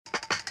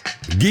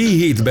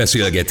G7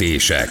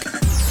 beszélgetések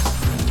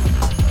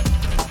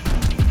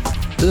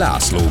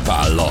László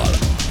Pállal.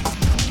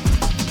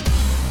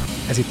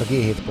 Ez itt a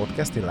G7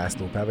 Podcast, én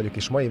László Pál vagyok,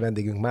 és mai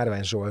vendégünk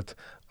Márvány Zsolt,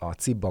 a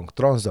CIP Bank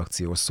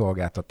tranzakciós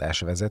szolgáltatás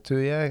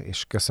vezetője,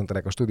 és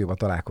köszöntelek, a stúdióban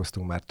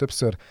találkoztunk már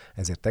többször,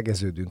 ezért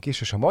tegeződünk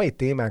is, és a mai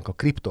témánk a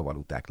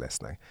kriptovaluták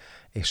lesznek.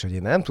 És hogy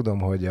én nem tudom,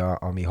 hogy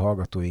a mi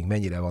hallgatóink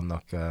mennyire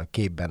vannak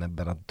képben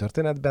ebben a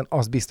történetben,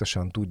 az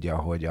biztosan tudja,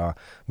 hogy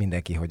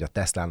mindenki, hogy a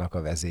Teslának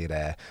a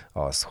vezére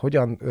az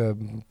hogyan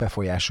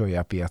befolyásolja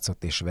a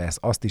piacot és vesz,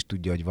 azt is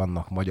tudja, hogy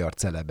vannak magyar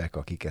celebek,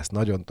 akik ezt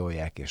nagyon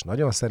tolják és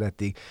nagyon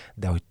szeretik,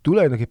 de hogy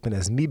tulajdonképpen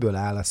ez miből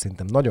áll, azt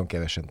szerintem nagyon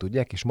kevesen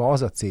tudják, és ma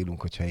az a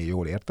célunk, hogyha én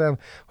jól értem,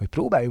 hogy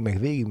próbáljunk meg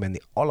végigmenni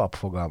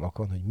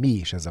alapfogalmakon, hogy mi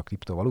is ez a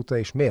kriptovaluta,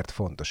 és miért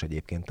fontos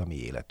egyébként a mi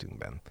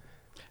életünkben.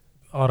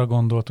 Arra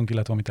gondoltunk,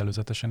 illetve amit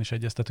előzetesen is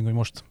egyeztetünk, hogy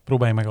most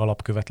próbálj meg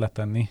alapkövet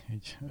letenni,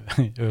 így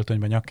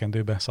öltönybe,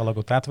 nyakkendőbe,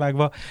 szalagot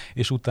átvágva,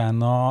 és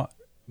utána,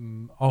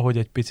 ahogy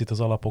egy picit az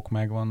alapok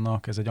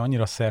megvannak, ez egy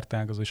annyira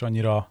szerteágazó és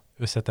annyira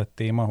összetett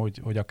téma,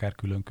 hogy akár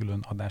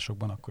külön-külön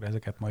adásokban akkor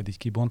ezeket majd így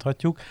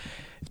kibonthatjuk.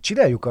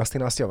 Csináljuk azt,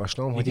 én azt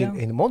javaslom, igen? Hogy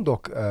én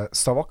mondok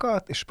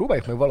szavakat, és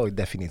próbáljuk meg valahogy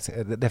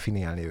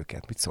definiálni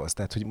őket. Mit szólsz?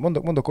 Tehát, hogy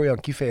mondok olyan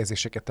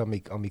kifejezéseket,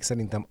 amik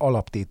szerintem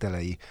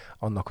alaptételei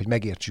annak, hogy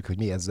megértsük, hogy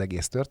mi ez az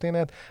egész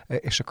történet,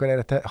 és akkor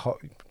erre te, ha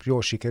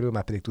jól sikerül,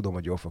 már pedig tudom,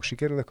 hogy jól fog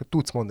sikerülni, akkor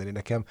tudsz mondani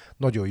nekem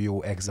nagyon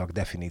jó, exakt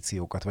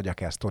definíciókat, vagy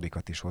akár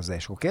sztorikat is hozzá.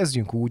 És akkor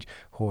kezdjünk úgy,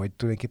 hogy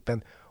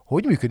tulajdonképpen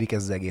hogy működik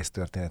ez az egész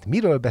történet?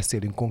 Miről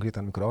beszélünk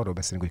konkrétan, amikor arról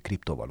beszélünk, hogy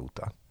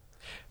kriptovaluta?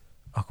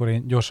 Akkor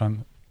én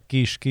gyorsan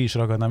ki is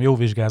ragadnám, jó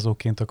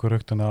vizsgázóként, akkor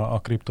rögtön a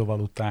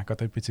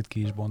kriptovalutákat egy picit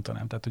ki is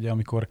bontanám. Tehát ugye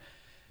amikor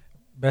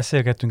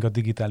beszélgettünk a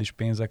digitális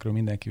pénzekről,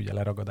 mindenki ugye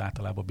leragad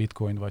általában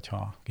bitcoin, vagy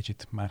ha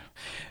kicsit már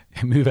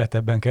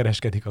műveltebben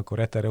kereskedik, akkor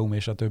Ethereum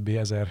és a többi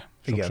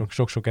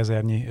sok-sok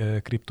ezernyi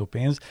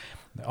kriptopénz.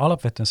 De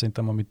alapvetően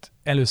szerintem, amit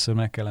először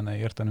meg kellene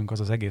értenünk,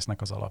 az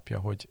egésznek az alapja,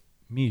 hogy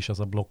mi is az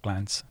a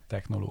blokklánc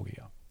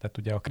technológia. Tehát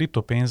ugye a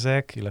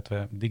kriptopénzek,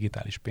 illetve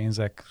digitális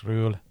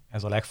pénzekről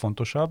ez a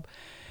legfontosabb,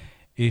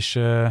 és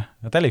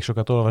hát elég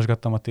sokat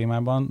olvasgattam a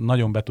témában,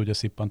 nagyon be tudja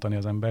szippantani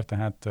az ember,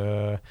 tehát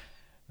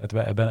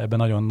ebben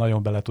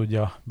nagyon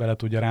bele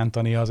tudja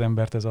rántani az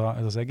embert ez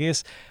az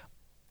egész,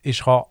 és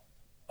ha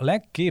a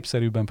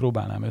legképszerűbben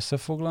próbálnám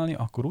összefoglalni,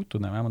 akkor úgy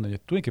tudnám elmondani,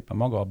 hogy tulajdonképpen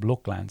maga a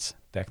blokklánc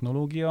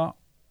technológia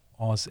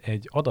az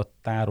egy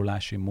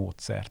adattárolási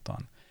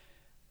módszertan.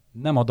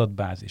 Nem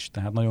adatbázis,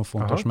 tehát nagyon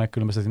fontos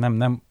megkülönböztetni,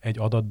 nem egy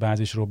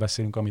adatbázisról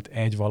beszélünk,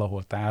 amit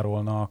valahol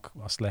tárolnak,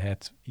 azt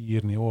lehet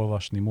írni,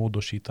 olvasni,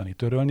 módosítani,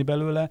 törölni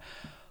belőle.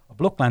 A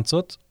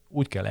blokkláncot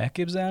úgy kell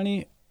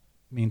elképzelni,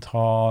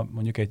 mintha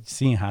mondjuk egy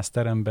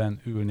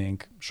színházteremben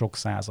ülnénk sok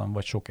százan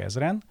vagy sok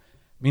ezren,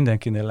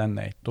 mindenkinél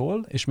lenne egy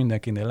toll, és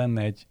mindenkinél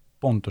lenne egy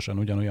pontosan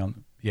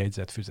ugyanolyan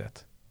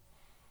jegyzetfüzet.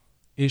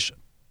 És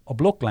a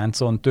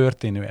blokkláncon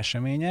történő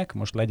események,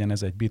 most legyen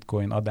ez egy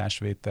bitcoin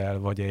adásvétel,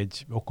 vagy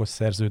egy okos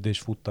szerződés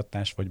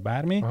futtatás, vagy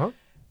bármi,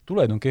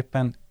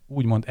 tulajdonképpen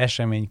úgymond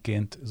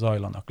eseményként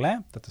zajlanak le,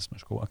 tehát ezt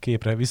most a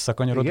képre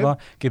visszakanyarodva,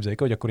 képzeljük,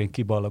 hogy akkor én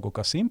kiballagok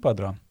a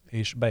színpadra,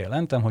 és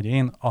bejelentem, hogy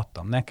én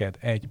adtam neked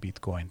egy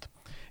bitcoint.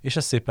 És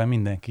ezt szépen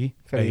mindenki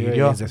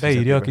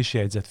beírja a kis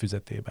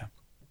jegyzetfüzetébe.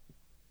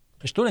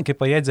 És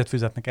tulajdonképpen a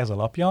jegyzetfüzetnek ez a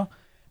lapja,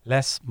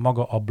 lesz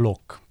maga a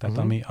blokk, tehát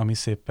ami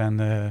szépen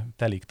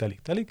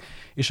telik,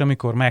 és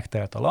amikor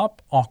megtelt a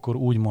lap, akkor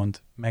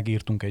úgymond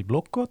megírtunk egy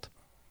blokkot.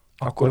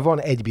 Akkor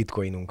van egy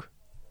bitcoinunk.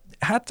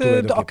 Hát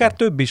akár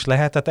több is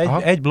lehet,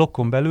 tehát egy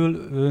blokkon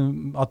belül,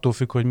 attól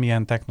függ, hogy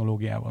milyen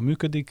technológiával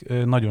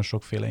működik, nagyon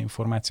sokféle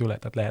információ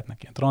lehet, tehát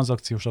lehetnek ilyen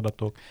tranzakciós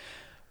adatok,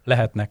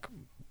 lehetnek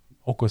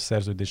okos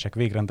szerződések,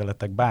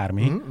 végrendeletek,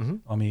 bármi,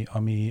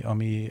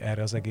 ami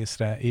erre az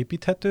egészre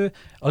építhető.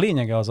 A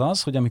lényege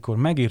az, hogy amikor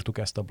megírtuk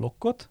ezt a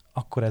blokkot,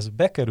 akkor ez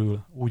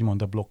bekerül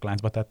úgymond a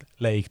blokkláncba, tehát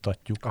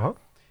leiktatjuk.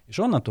 És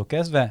onnantól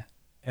kezdve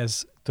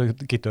ez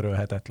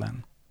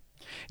kitörölhetetlen.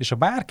 És ha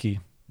bárki,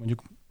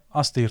 mondjuk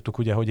azt írtuk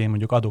ugye, hogy én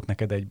mondjuk adok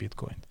neked egy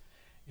bitcoint,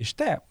 és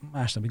te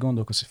másnapig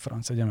gondolkozz, hogy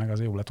franc, egye meg,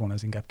 az jó lett volna,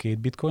 ez inkább 2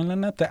 bitcoin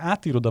lenne, te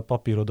átírod a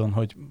papírodon,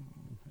 hogy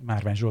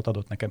Márvány Zsolt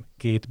adott nekem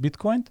 2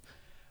 bitcoint,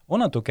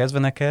 onnantól kezdve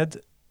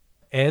neked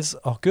ez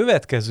a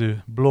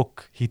következő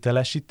blokk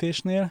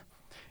hitelesítésnél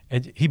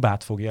egy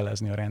hibát fog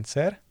jelezni a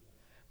rendszer,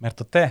 mert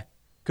a te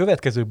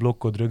következő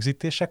blokkod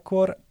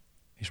rögzítésekor,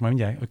 és majd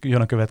mindjárt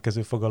jön a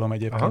következő fogalom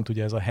egyébként,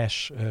 ugye ez a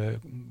hash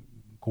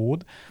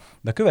kód,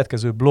 de a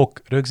következő blokk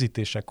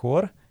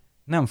rögzítésekor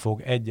nem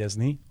fog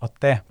egyezni a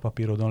te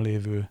papírodon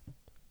lévő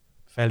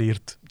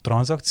felírt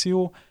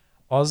tranzakció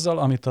azzal,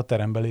 amit a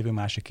teremben lévő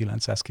másik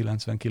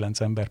 999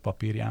 ember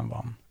papírján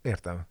van.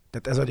 Értem.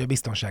 Tehát ez adja a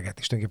biztonságát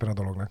is tulajdonképpen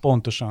a dolognak.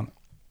 Pontosan.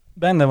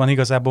 Benne van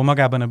igazából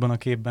magában ebben a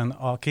képben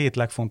a 2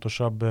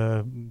 legfontosabb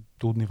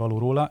tudnivaló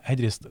róla.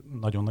 Egyrészt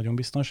nagyon-nagyon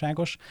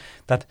biztonságos,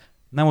 tehát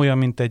nem olyan,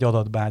 mint egy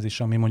adatbázis,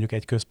 ami mondjuk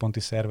egy központi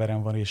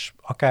szerveren van, és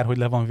akárhogy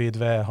le van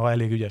védve, ha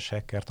elég ügyes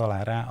hacker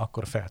talál rá,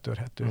 akkor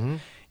feltörhető.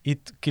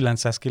 Itt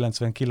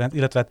 999,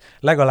 illetve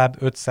legalább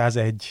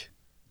 501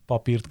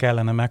 papírt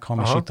kellene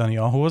meghamisítani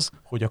ahhoz,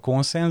 hogy a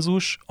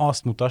konszenzus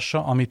azt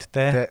mutassa, amit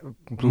te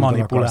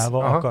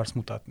manipulálva akarsz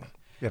mutatni.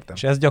 Értem.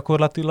 És ez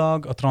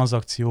gyakorlatilag a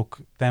tranzakciók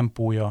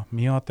tempója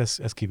miatt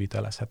ez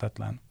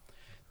kivitelezhetetlen.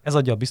 Ez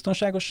adja a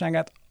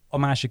biztonságosságát, a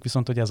másik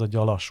viszont, hogy ez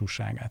adja a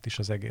lassúságát is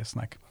az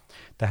egésznek.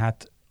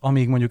 Tehát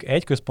amíg mondjuk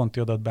egy központi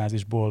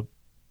adatbázisból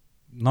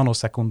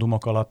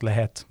nanoszekundumok alatt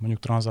lehet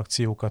mondjuk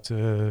tranzakciókat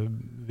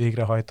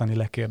végrehajtani,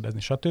 lekérdezni,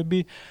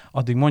 stb.,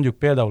 addig mondjuk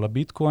például a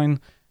bitcoin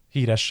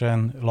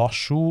híresen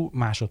lassú,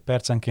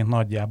 másodpercenként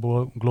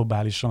nagyjából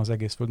globálisan az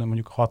egész földön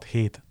mondjuk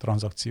 6-7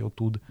 tranzakciót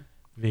tud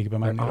végbe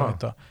menni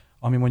rajta.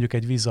 Ami mondjuk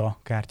egy Visa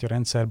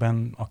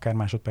kártyarendszerben akár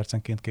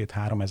másodpercenként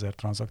 2-3 ezer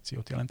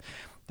tranzakciót jelent.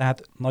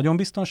 Tehát nagyon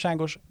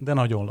biztonságos, de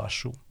nagyon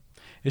lassú.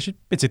 És egy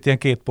picit ilyen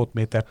 2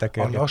 potméter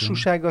tekergetünk. A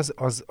lassúság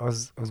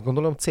az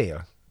gondolom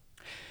cél?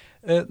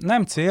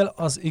 Nem cél,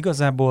 az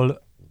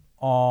igazából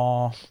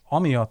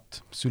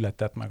amiatt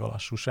született meg a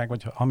lassúság,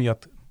 vagy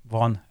amiatt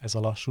van ez a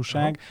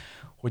lassúság,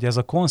 hogy ez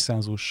a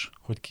konszenzus,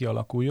 hogy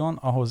kialakuljon,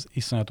 ahhoz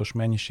iszonyatos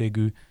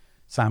mennyiségű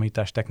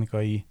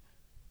számítástechnikai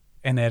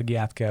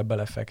energiát kell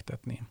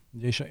belefektetni.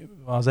 És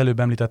az előbb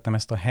említettem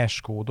ezt a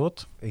hash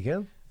kódot.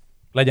 Igen.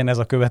 Legyen ez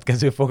a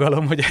következő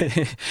fogalom, hogy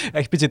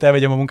egy picit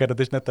elvegyem a munkádat,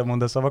 és ne te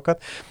mondd a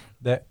szavakat,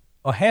 de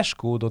a hash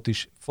kódot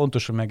is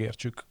fontos, hogy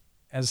megértsük.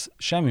 Ez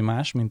semmi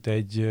más, mint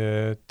egy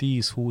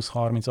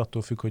 10-20-30,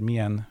 attól függ, hogy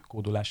milyen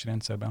kódolási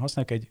rendszerben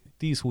használjuk, egy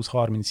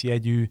 10-20-30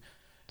 jegyű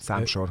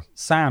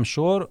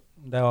számsor,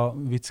 de a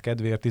vicc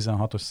kedvéért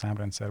 16-os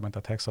számrendszerben,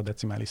 tehát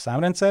hexadecimális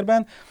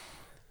számrendszerben,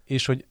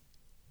 és hogy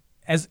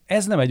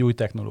ez nem egy új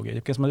technológia.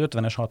 Egyébként ezt már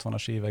 50-es,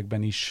 60-as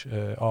években is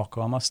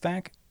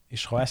alkalmazták,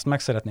 és ha ezt meg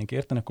szeretnénk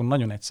érteni, akkor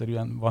nagyon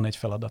egyszerűen van egy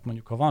feladat.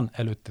 Mondjuk, ha van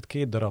előtted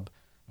 2 darab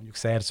mondjuk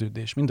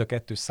szerződés, mind a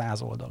 2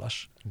 100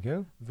 oldalas.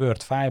 Igen.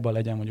 Word fájlban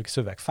legyen, mondjuk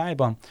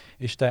szövegfájlban,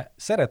 és te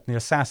szeretnél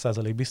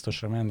 100%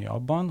 biztosra menni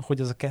abban, hogy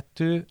ez a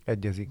 2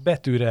 egyezik.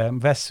 Betűre,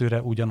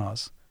 vesszőre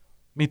ugyanaz.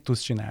 Mit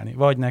tudsz csinálni?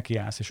 Vagy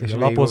nekiállsz, és ugye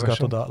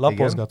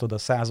lapozgatod a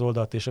 100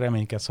 oldalt, és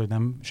reménykedsz, hogy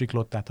nem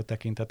siklott át a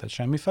tekinteted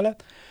semmi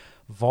felett,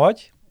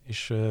 vagy,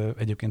 és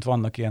egyébként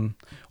vannak ilyen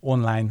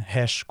online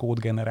hash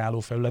kódgeneráló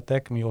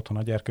felületek, mi otthon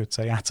a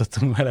gyerkőccel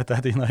játszottunk vele,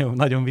 tehát így nagyon,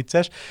 nagyon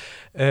vicces.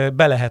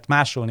 Be lehet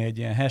másolni egy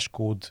ilyen hash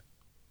kód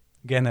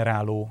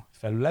generáló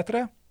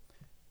felületre,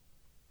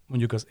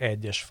 mondjuk az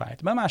 1-es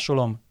fájlt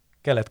bemásolom,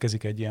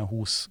 keletkezik egy ilyen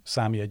 20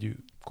 számjegyű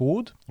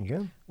kód,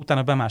 igen.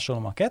 Utána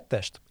bemásolom a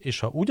 2-est, és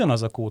ha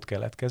ugyanaz a kód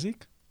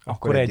keletkezik,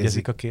 akkor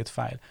egyezik a 2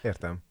 fájl.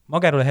 Értem.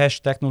 Magáról a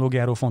hash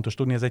technológiáról fontos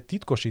tudni, ez egy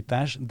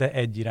titkosítás, de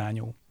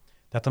egyirányú.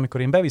 Tehát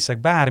amikor én beviszek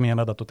bármilyen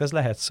adatot, ez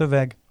lehet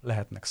szöveg,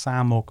 lehetnek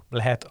számok,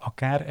 lehet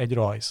akár egy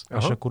rajz.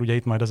 És akkor ugye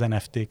itt majd az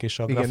NFT-k és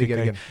a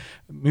grafikai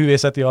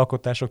művészeti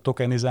alkotások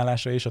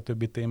tokenizálása és a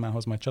többi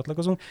témához majd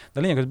csatlakozunk. De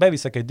a lényeg, hogy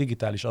beviszek egy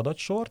digitális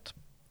adatsort,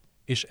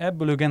 és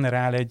ebből ő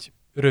generál egy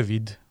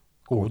rövid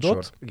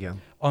kódot,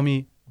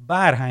 ami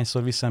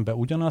bárhányszor viszem be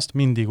ugyanazt,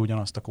 mindig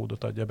ugyanazt a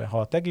kódot adja be. Ha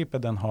a te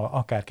gépeden, ha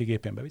akárki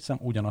gépén beviszem,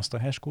 ugyanazt a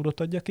hash kódot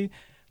adja ki,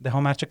 de ha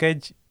már csak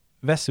egy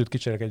vesszőt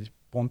kicserek egy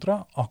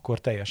pontra, akkor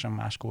teljesen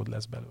más kód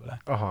lesz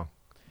belőle. Aha.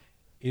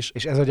 És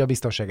ez adja a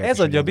biztonságát. Ez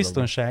adja a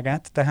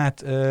biztonságát,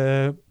 tehát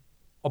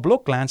a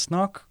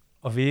blokkláncnak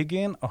a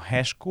végén, a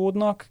hash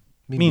kódnak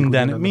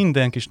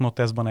minden kis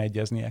noteszban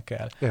egyeznie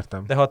kell.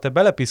 Értem. De ha te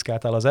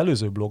belepiszkáltál az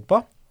előző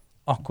blokkba,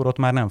 akkor ott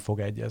már nem fog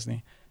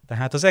egyezni.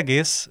 Tehát az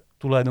egész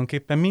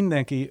tulajdonképpen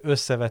mindenki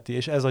összeveti,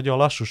 és ez adja a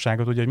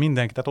lassúságot, ugye, hogy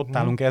mindenki, tehát ott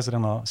állunk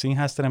ezren a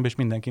színházteremben, és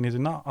mindenki nézi,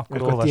 hogy na,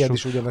 akkor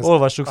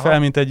olvassuk fel,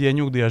 mint egy ilyen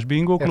nyugdíjas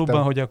bingo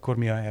klubban, hogy akkor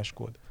mi a hash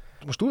kód.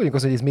 Most tudjuk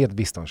az, hogy ez miért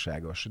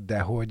biztonságos, de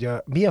hogy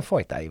milyen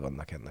fajtái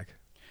vannak ennek?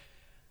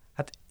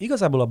 Hát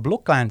igazából a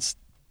blokklánc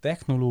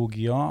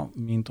technológia,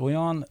 mint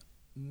olyan,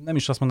 nem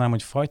is azt mondanám,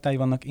 hogy fajtái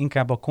vannak,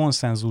 inkább a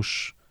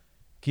konszenzus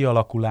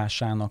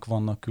kialakulásának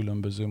vannak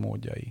különböző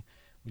módjai.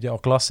 Ugye a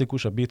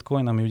klasszikus, a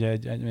bitcoin, ami ugye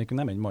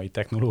nem egy mai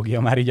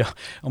technológia, már így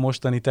a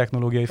mostani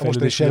technológiai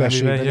fejlődésében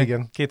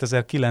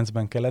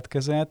 2009-ben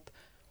keletkezett.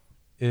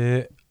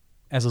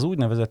 Ez az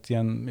úgynevezett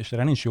ilyen, és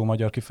erre nincs jó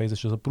magyar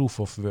kifejezés, ez a proof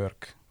of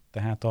work.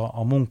 Tehát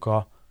a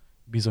munka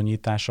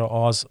bizonyítása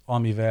az,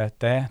 amivel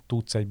te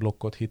tudsz egy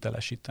blokkot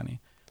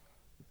hitelesíteni.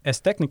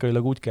 Ezt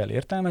technikailag úgy kell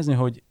értelmezni,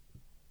 hogy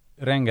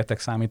rengeteg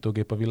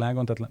számítógép a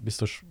világon, tehát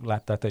biztos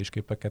láttál te is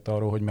képeket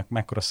arról, hogy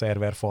mekkora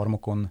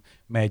szerverfarmokon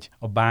megy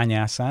a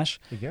bányászás.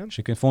 Igen. És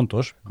egyébként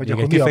fontos, hogy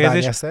akkor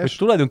kifejezés, hogy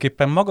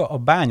tulajdonképpen maga a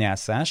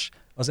bányászás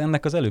az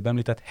ennek az előbb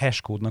említett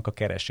hash kódnak a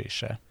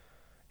keresése.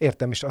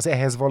 Értem, és az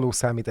ehhez való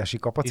számítási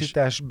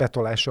kapacitás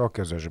betolása a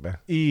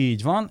közösbe.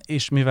 Így van,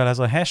 és mivel ez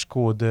a hash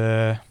kód,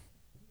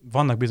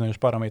 vannak bizonyos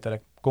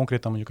paraméterek,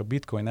 konkrétan mondjuk a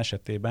bitcoin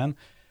esetében,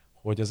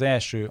 hogy az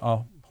első,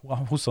 a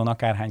 20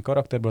 akárhány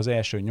karakterből az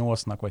első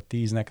 8-nak vagy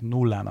 10-nek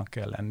nullának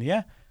kell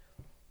lennie,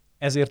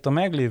 ezért a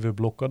meglévő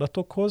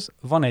blokkadatokhoz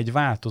van egy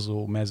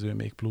változó mező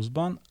még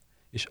pluszban,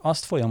 és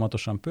azt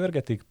folyamatosan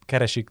pörgetik,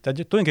 keresik,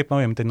 tehát tulajdonképpen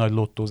olyan, mint egy nagy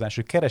lottózás,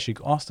 hogy keresik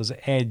azt az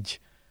egy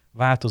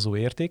változó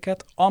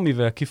értéket,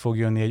 amivel ki fog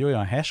jönni egy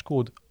olyan hash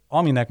kód,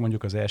 aminek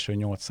mondjuk az első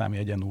 8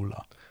 számjegye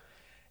nulla.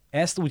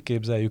 ezt úgy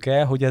képzeljük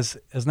el, hogy ez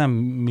nem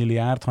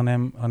milliárd,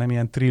 hanem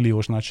ilyen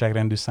trilliós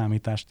nagyságrendű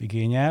számítást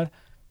igényel,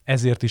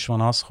 ezért is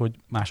van az, hogy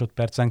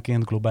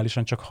másodpercenként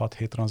globálisan csak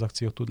 6-7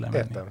 tranzakció tud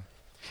lemenni. Értem.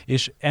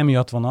 És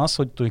emiatt van az,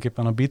 hogy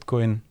tulajdonképpen a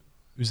bitcoin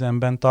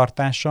üzemben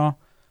tartása,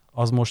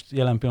 az most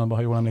jelen pillanatban,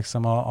 ha jól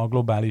emlékszem, a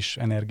globális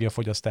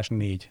energiafogyasztás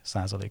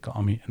 4%-a,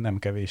 ami nem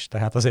kevés.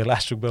 Tehát azért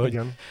lássuk be, hogy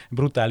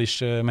brutális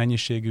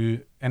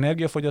mennyiségű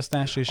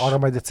energiafogyasztás. És arra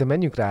majd egyszer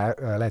menjünk rá,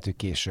 lehet, hogy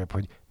később,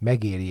 hogy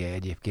megéri-e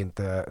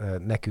egyébként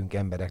nekünk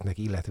embereknek,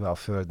 illetve a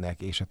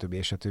Földnek, és a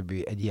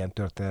többi egy ilyen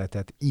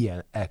történetet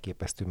ilyen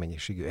elképesztő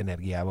mennyiségű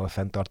energiával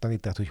fenntartani,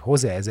 tehát hogy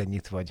hoz-e ez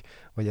ennyit, vagy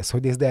ez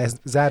hogy néz, de ez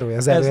zárója,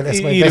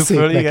 ezt majd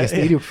beszéljük meg, ezt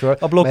írjuk föl.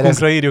 A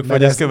blokkunkra írjuk,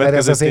 vagy ez következő témának.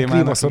 Ez az én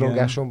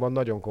klímaszorongásomban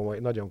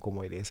nagyon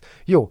komoly rész.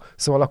 Jó,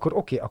 szóval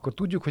akkor akkor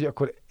tudjuk, hogy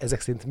akkor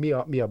ezek szerint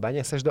mi a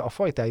bányászás, de a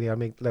fajtáinél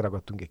még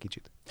leragadtunk egy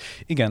kicsit.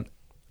 Igen.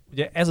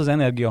 Ugye ez az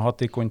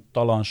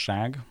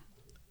energiahatékonytalanság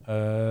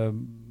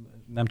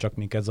nem csak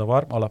minket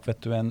zavar,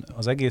 alapvetően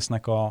az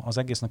egésznek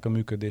a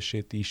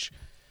működését is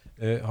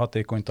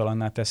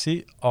hatékonytalanná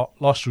teszi, a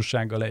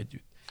lassúsággal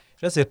együtt.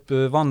 És ezért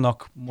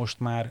vannak most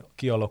már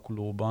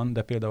kialakulóban,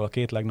 de például a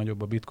két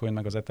legnagyobb, a Bitcoin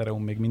meg az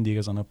Ethereum még mindig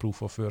ezen a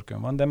Proof of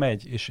Work-ön van, de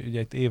megy, és ugye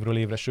itt évről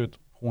évre, sőt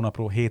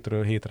hónapról,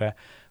 hétről hétre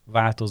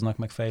változnak,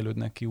 meg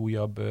fejlődnek ki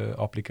újabb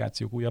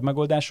applikációk, újabb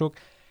megoldások,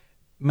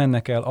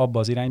 mennek el abba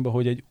az irányba,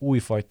 hogy egy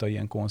újfajta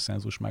ilyen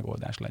konszenzus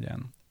megoldás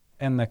legyen.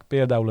 Ennek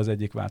például az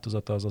egyik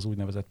változata az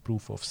úgynevezett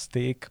Proof of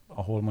Stake,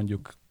 ahol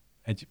mondjuk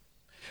egy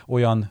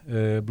olyan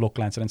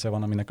blokkláncrendszer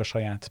van, aminek a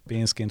saját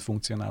pénzként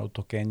funkcionáló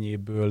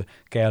tokenjéből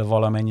kell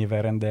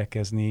valamennyivel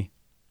rendelkezni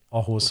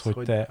ahhoz, hogy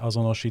te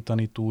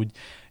azonosítani tudj.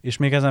 És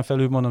még ezen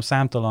felül mondom,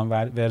 számtalan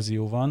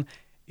verzió van,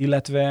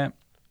 illetve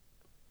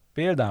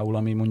például,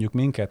 ami mondjuk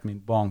minket,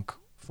 mint bank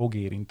fog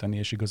érinteni,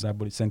 és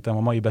igazából itt szerintem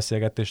a mai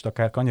beszélgetést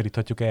akár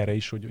kanyaríthatjuk erre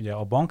is, hogy ugye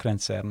a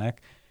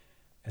bankrendszernek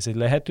ez egy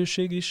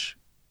lehetőség is,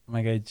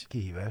 meg egy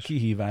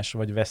kihívás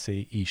vagy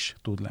veszély is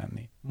tud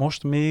lenni.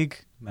 Most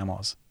még nem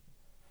az.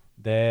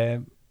 De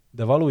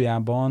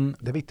valójában...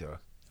 De mitől?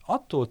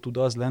 Attól tud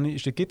az lenni,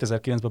 és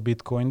 2009-ben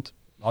Bitcoint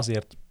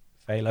azért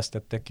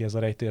fejlesztettek ki ez a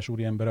rejtélyes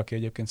úriember, aki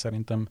egyébként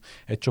szerintem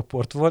egy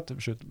csoport volt,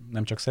 sőt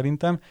nem csak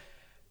szerintem,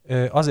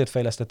 azért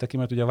fejlesztettek ki,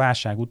 mert ugye a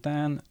válság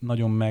után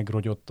nagyon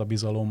megrogyott a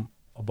bizalom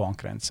a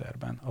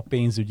bankrendszerben. A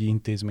pénzügyi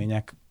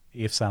intézmények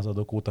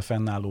évszázadok óta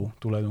fennálló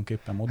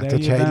tulajdonképpen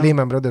modelljében. Hát, hogyha egy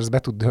Lehman Brothers be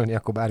tud dőlni,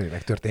 akkor bármi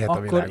megtörténhet a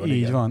világon.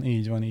 Akkor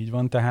így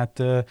van.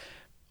 Tehát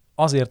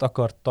azért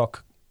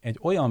akartak egy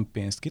olyan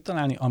pénzt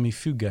kitalálni, ami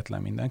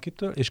független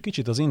mindenkitől, és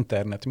kicsit az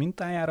internet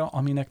mintájára,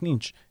 aminek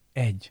nincs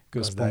egy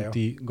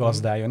központi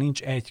gazdája,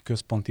 nincs egy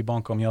központi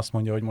bank, ami azt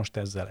mondja, hogy most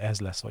ezzel ez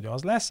lesz, vagy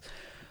az lesz,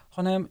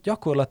 hanem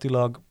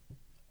gyakorlatilag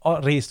a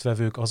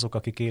résztvevők azok,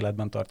 akik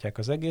életben tartják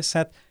az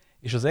egészet,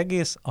 és az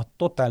egész a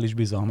totális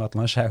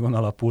bizalmatlanságon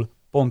alapul.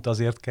 Pont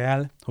azért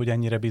kell, hogy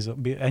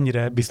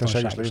ennyire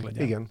biztonságos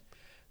legyen. Igen.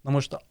 Na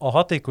most a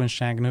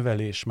hatékonyság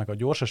növelés, meg a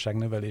gyorsaság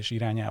növelés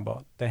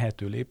irányába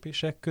tehető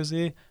lépések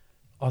közé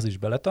az is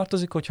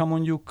beletartozik, hogyha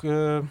mondjuk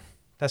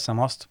teszem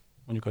azt,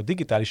 mondjuk a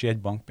digitális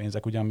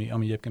jegybankpénzek, ugye,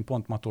 ami egyébként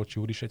pont Matolcsi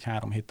úr is egy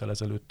 3 héttel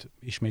ezelőtt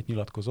ismét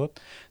nyilatkozott,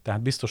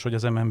 tehát biztos, hogy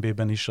az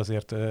MNB-ben is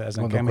azért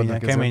ezen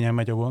keményen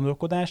megy a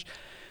gondolkodás.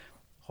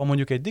 Ha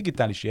mondjuk egy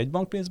digitális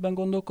jegybankpénzben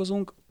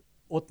gondolkozunk,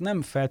 ott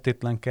nem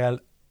feltétlen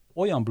kell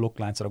olyan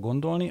blokkláncra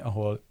gondolni,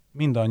 ahol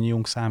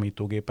mindannyiunk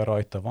számítógépe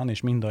rajta van,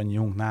 és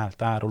mindannyiunknál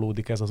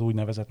tárolódik ez az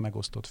úgynevezett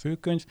megosztott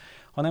főkönyv,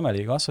 hanem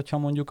elég az, hogyha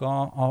mondjuk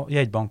a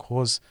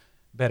jegybankhoz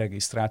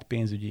beregisztrált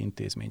pénzügyi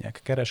intézmények,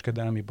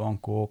 kereskedelmi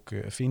bankok,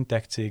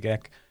 fintech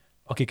cégek,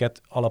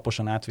 akiket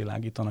alaposan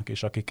átvilágítanak,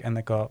 és akik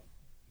ennek a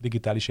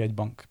digitális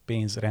jegybank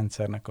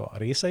pénzrendszernek a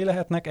részei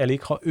lehetnek,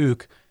 elég, ha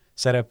ők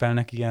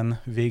szerepelnek ilyen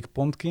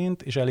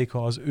végpontként, és elég,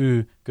 ha az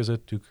ő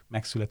közöttük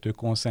megszülető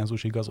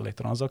konszenzus igazol egy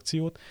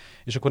tranzakciót,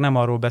 és akkor nem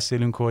arról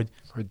beszélünk, hogy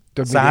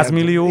 100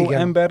 millió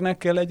embernek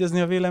kell egyezni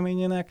a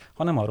véleményének,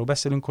 hanem arról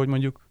beszélünk, hogy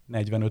mondjuk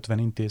 40-50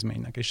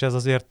 intézménynek. És ez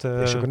azért...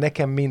 És akkor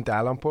nekem, mint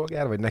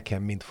állampolgár, vagy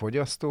nekem, mint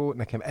fogyasztó,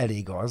 nekem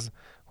elég az,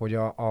 hogy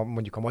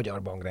mondjuk a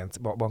magyar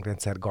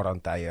bankrendszer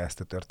garantálja ezt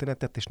a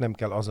történetet, és nem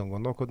kell azon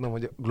gondolkodnom,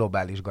 hogy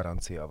globális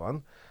garancia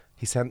van,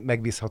 hiszen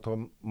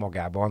megbízhatom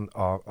magában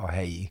a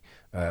helyi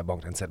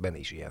bankrendszerben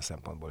is ilyen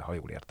szempontból, ha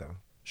jól értem.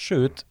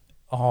 Sőt,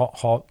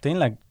 ha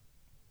tényleg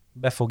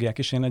befogják,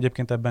 és én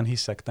egyébként ebben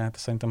hiszek, tehát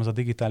szerintem ez a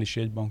digitális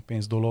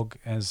jegybankpénz dolog,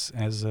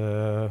 ez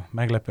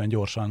meglepően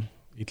gyorsan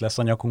itt lesz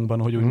a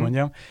nyakunkban, hogy úgy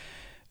mondjam,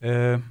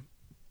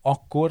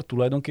 akkor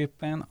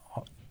tulajdonképpen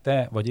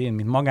te vagy én,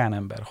 mint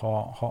magánember, ha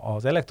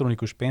az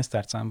elektronikus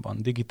pénztárcámban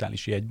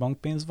digitális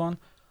jegybankpénz van,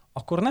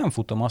 akkor nem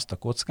futom azt a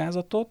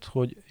kockázatot,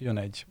 hogy jön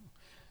egy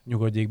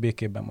nyugodjék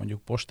békében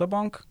mondjuk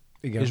postabank,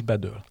 és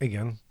bedől.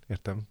 Igen,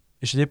 értem.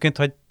 És egyébként,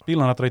 ha egy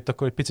pillanatra itt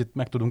akkor egy picit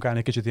meg tudunk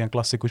állni, kicsit ilyen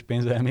klasszikus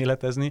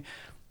pénzelméletezni,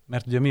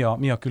 mert ugye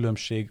mi a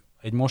különbség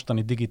egy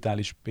mostani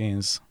digitális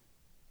pénz,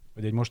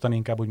 vagy egy mostani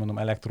inkább úgy mondom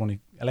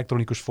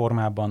elektronikus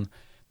formában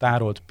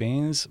tárolt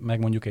pénz, meg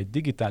mondjuk egy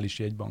digitális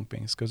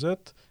jegybankpénz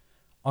között,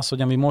 az,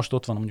 hogy ami most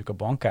ott van mondjuk a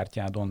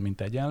bankkártyádon,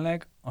 mint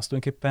egyenleg, az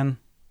tulajdonképpen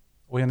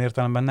olyan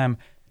értelemben nem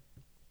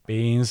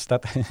pénz,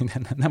 tehát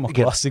nem a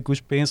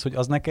klasszikus pénz, hogy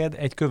az neked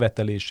egy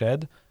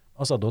követelésed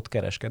az adott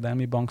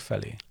kereskedelmi bank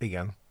felé.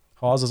 Igen.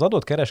 Ha az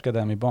adott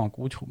kereskedelmi bank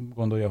úgy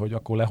gondolja, hogy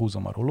akkor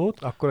lehúzom a rolót,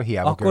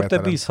 akkor te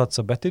bízhatsz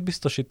a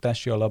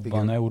betétbiztosítási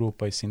alapban, igen,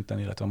 európai szinten,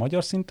 illetve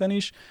magyar szinten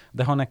is,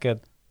 de ha neked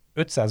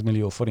 500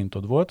 millió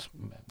forintod volt,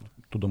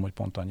 tudom, hogy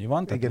pont annyi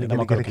van, tehát nem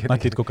akarok nagy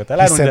titkokat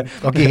elárulni.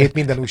 Hiszen a G7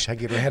 minden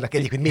újságíró helynek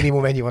egyébként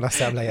minimum ennyi van a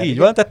számláján. Így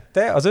van, tehát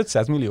te az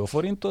 500 millió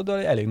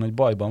forintoddal elég nagy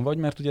bajban vagy,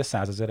 mert ugye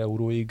 100 000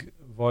 euróig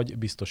vagy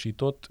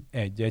biztosított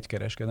egy-egy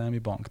kereskedelmi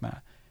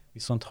banknál.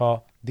 Viszont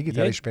ha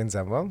digitális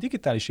pénzem van,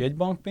 digitális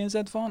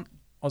jegybankpénzed van,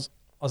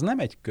 az nem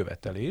egy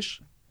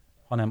követelés,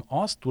 hanem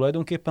az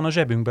tulajdonképpen a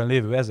zsebünkben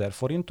lévő 1000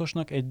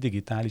 forintosnak egy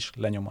digitális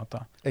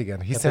lenyomata.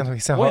 Igen, hiszen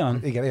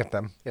igen,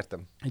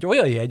 értem. Egy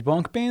olyan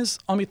jegybankpénz,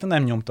 amit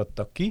nem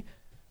nyomtattak ki,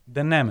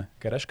 de nem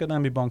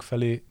kereskedelmi bank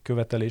felé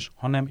követelés,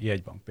 hanem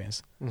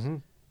jegybankpénz.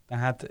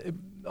 Tehát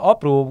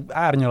apró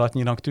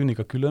árnyalatnyinak tűnik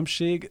a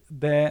különbség,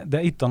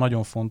 de itt a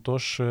nagyon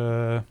fontos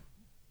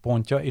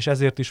pontja, és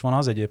ezért is van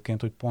az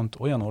egyébként, hogy pont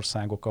olyan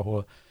országok,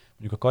 ahol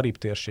mondjuk a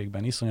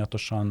Karib-térségben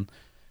iszonyatosan,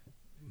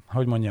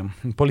 hogy mondjam,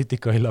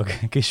 politikailag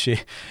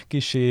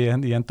kissé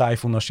ilyen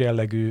tájfunos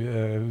jellegű,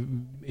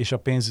 és a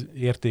pénz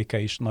értéke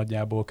is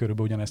nagyjából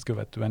körülbelül ugyanezt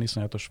követően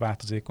iszonyatos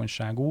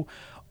változékonyságú,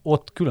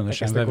 ott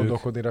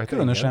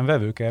különösen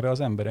vevők erre az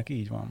emberek,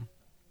 így van.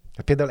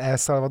 Például El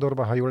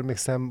Salvadorban, ha jól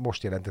emlékszem,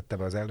 most jelentette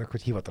be az elnök,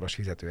 hogy hivatalos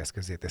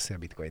fizetőeszközzé teszi a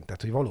bitcoin.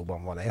 Tehát, hogy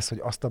valóban van ez, hogy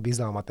azt a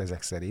bizalmat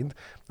ezek szerint,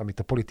 amit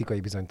a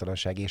politikai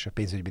bizonytalanság és a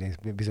pénzügyi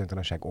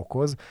bizonytalanság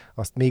okoz,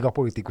 azt még a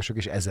politikusok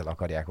is ezzel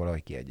akarják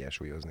valahogy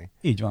kiegyensúlyozni.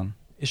 Így van.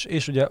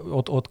 És ugye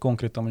ott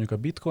konkrétan mondjuk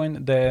a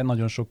bitcoin, de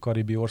nagyon sok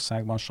karibi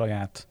országban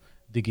saját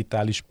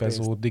digitális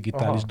pezót,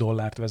 digitális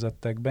dollárt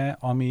vezettek be,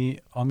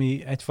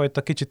 ami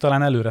egyfajta kicsit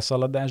talán előre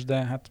szaladás,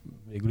 de hát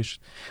végül is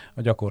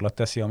a gyakorlat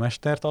teszi a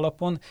mestert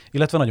alapon,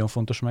 illetve nagyon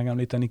fontos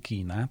megemlíteni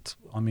Kínát,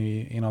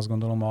 ami én azt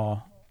gondolom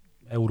a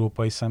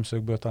európai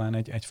szemszögből talán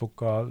egy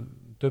fokkal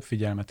több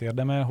figyelmet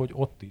érdemel, hogy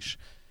ott is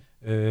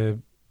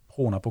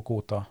hónapok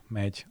óta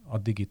megy a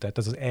digitális,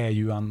 ez az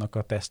e-yuannak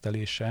a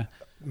tesztelése.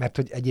 Mert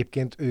hogy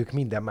egyébként ők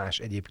minden más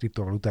egyéb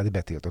kriptovalutát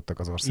betiltottak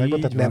az országban,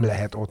 tehát nem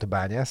lehet ott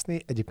bányászni.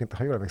 Egyébként,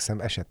 ha jól emlékszem,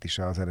 esett is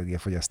az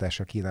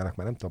energiafogyasztása Kínának,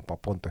 már nem tudom a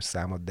pontos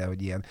számot, de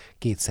hogy ilyen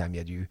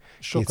kétszámjegyű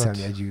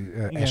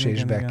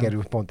esésbe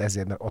került, pont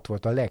ezért, mert ott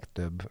volt a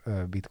legtöbb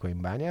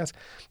bitcoin bányász.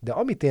 De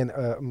amit én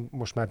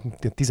most már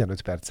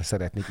 15 perce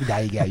szeretnék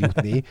idáig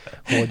eljutni,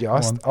 hogy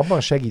azt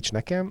abban segíts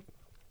nekem,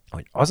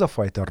 hogy az a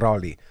fajta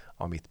rally,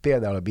 amit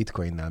például a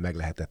bitcoinnál meg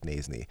lehetett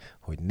nézni,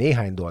 hogy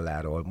néhány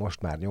dollárról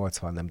most már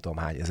 80 nem tudom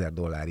hány ezer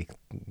dollárig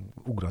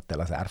ugrott el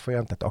az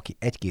árfolyam, tehát aki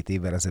 1-2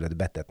 évvel ezelőtt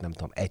betett nem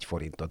tudom 1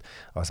 forintot,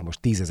 az most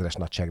 10 000-es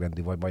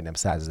nagyságrendű, vagy majdnem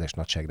 100 000-es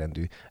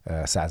nagyságrendű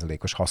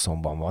százalékos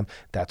haszonban van.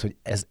 Tehát, hogy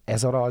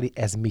ez a rally,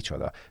 ez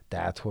micsoda?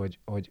 Tehát,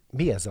 hogy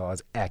mi ez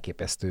az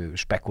elképesztő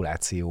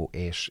spekuláció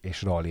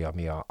és rally,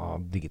 ami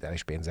a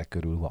digitális pénzek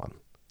körül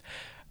van?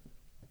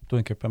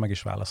 Tulajdonképpen meg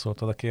is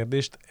válaszoltad a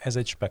kérdést. Ez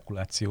egy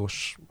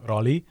spekulációs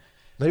rally.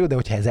 Na jó, de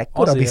hogyha ez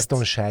ekkora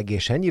biztonság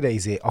és ennyire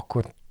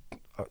akkor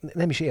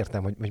nem is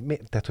értem,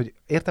 hogy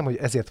értem, hogy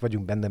ezért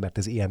vagyunk benne, mert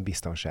ez ilyen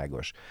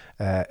biztonságos.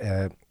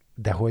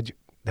 De hogy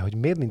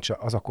miért nincs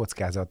az a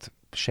kockázat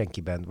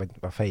senkiben, vagy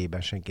a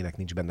fejében senkinek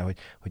nincs benne,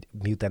 hogy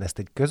miután ezt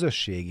egy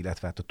közösség,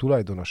 illetve hát a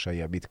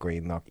tulajdonosai a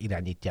bitcoinnak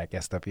irányítják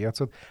ezt a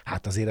piacot,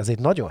 hát azért ez egy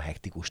nagyon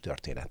hektikus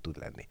történet tud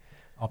lenni.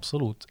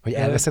 Abszolút. Hogy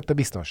elveszett a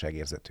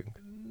biztonságérzetünk.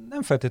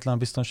 Nem feltétlenül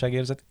a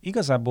biztonságérzet.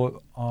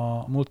 Igazából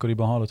a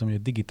múltkoriban hallottam,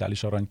 hogy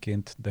digitális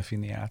aranyként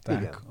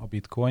definiálták a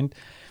bitcoint.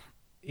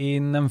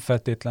 Én nem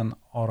feltétlen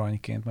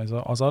aranyként, mert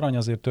az arany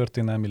azért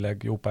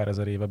történelmileg jó pár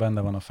ezer éve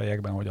benne van a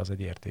fejekben, hogy az egy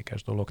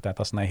értékes dolog, tehát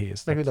az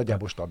nehéz. Meg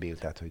nagyjából stabil.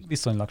 Tehát, hogy...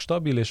 Viszonylag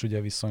stabil, és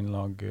ugye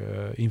viszonylag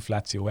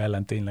infláció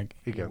ellen tényleg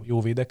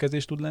jó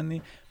védekezés tud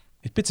lenni.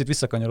 Egy picit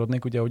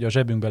visszakanyarodnék, ugye, hogy a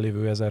zsebünkben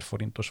lévő 1000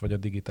 forintos vagy a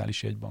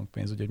digitális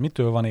jegybankpénz, ugye, hogy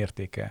mitől van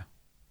értéke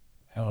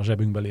a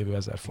zsebünkben lévő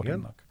 1000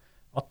 forintnak?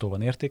 Attól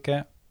van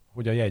értéke,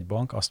 hogy a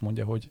jegybank azt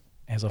mondja, hogy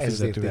ez a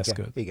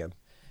fizetőeszköz. Igen.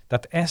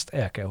 Tehát ezt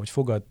el kell, hogy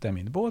fogad te,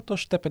 mint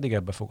boltos, te pedig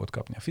ebbe fogod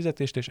kapni a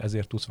fizetést, és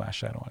ezért tudsz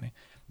vásárolni.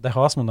 De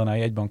ha azt mondaná a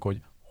jegybank,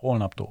 hogy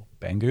holnaptól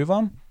pengő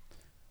van,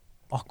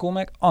 akkor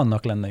meg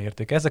annak lenne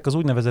értéke. Ezek az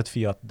úgynevezett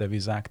fiat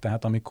devizák,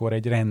 tehát amikor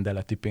egy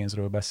rendeleti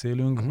pénzről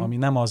beszélünk, ami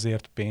nem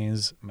azért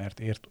pénz,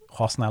 mert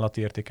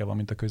használati értéke van,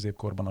 mint a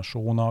középkorban a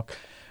sónak,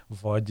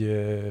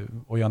 vagy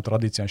olyan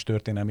tradíciós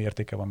történelmi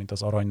értéke van, mint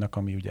az aranynak,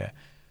 ami ugye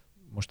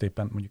most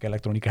éppen mondjuk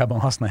elektronikában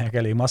használják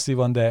elég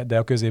masszívan, de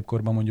a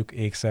középkorban mondjuk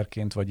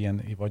ékszerként vagy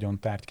ilyen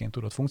vagyontárgyként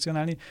tudott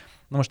funkcionálni.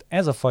 Na most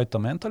ez a fajta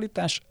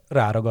mentalitás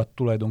ráragadt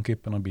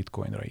tulajdonképpen a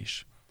bitcoinra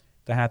is.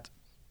 Tehát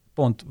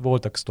pont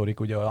voltak sztorik,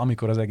 ugye,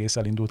 amikor az egész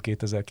elindult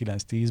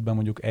 2009-10-ben,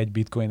 mondjuk egy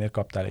bitcoinért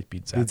kaptál egy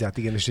pizzát.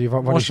 Igen, és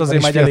van most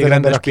azért már elég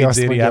rendes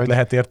pizzériát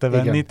lehet érte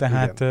venni,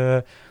 tehát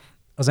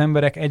az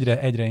emberek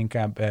egyre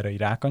inkább erre így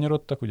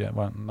rákanyarodtak, ugye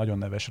van nagyon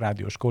neves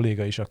rádiós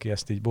kolléga is, aki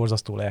ezt így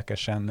borzasztó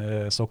lelkesen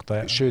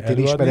szokta Sőt,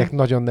 előadni. én ismerek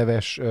nagyon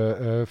neves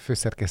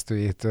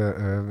főszerkesztőjét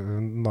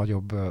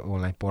nagyobb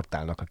online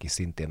portálnak, aki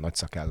szintén nagy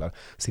szakállal,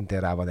 szintén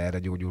rá van erre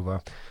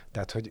gyógyulva.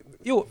 Tehát, hogy...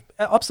 Jó,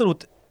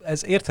 abszolút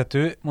ez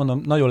érthető,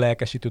 mondom, nagyon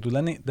lelkesítő tud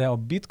lenni, de a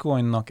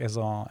bitcoinnak ez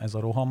a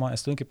rohama,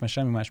 ez tulajdonképpen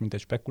semmi más, mint egy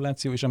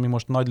spekuláció, és ami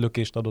most nagy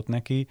lökést adott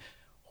neki,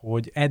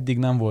 hogy eddig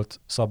nem volt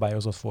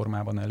szabályozott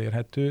formában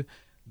elérhető,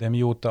 de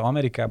mióta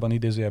Amerikában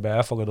idézőjelben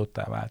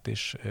elfogadottá vált,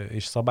 és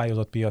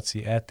szabályozott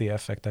piaci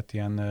ETF-ek, tehát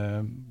ilyen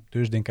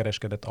tőzsdén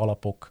kereskedett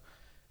alapok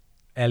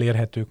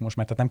elérhetők most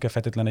már, tehát nem kell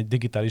feltétlenül egy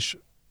digitális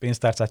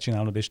pénztárcát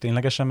csinálnod, és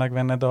ténylegesen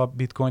megvenned a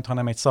bitcoint,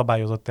 hanem egy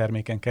szabályozott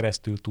terméken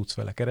keresztül tudsz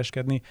vele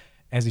kereskedni.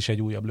 Ez is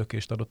egy újabb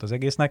lökést adott az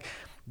egésznek.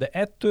 De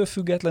ettől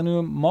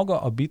függetlenül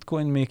maga a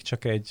bitcoin még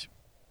csak egy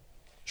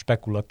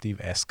spekulatív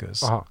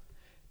eszköz. Aha.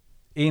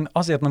 Én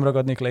azért nem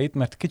ragadnék le itt,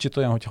 mert kicsit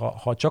olyan, hogy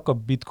ha csak a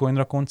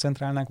bitcoinra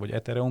koncentrálnánk, vagy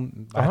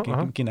Ethereum,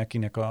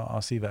 kinek a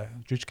szíve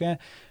csücske,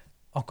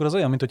 akkor az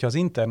olyan, mintha az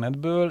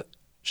internetből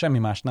semmi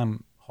más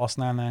nem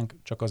használnánk,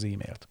 csak az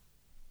e-mailt.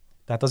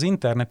 Tehát az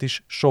internet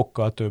is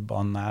sokkal több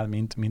annál,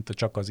 mint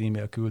csak az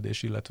e-mail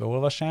küldés, illetve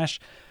olvasás.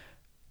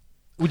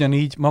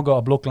 Ugyanígy maga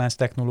a blokklánc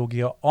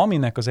technológia,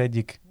 aminek az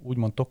egyik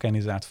úgymond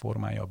tokenizált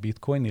formája a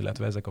bitcoin,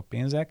 illetve ezek a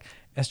pénzek,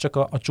 ez csak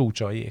a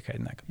csúcsa a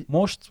jéghegynek.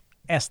 Most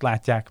ezt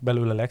látják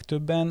belőle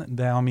legtöbben,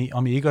 de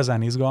ami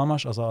igazán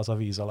izgalmas, az a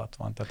víz alatt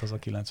van, tehát az a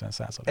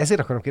 90%. Ezért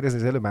akarom kérdezni,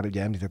 az előbb már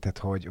ugye említetted,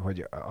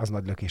 hogy az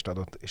nagy lökést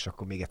adott, és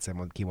akkor még egyszer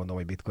kimondom,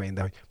 hogy bitcoin,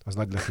 de hogy az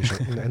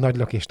nagy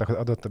lökést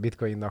adott a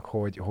bitcoinnak,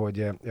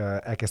 hogy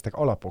elkezdtek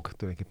alapok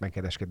tulajdonképpen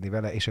kereskedni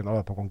vele, és olyan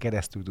alapokon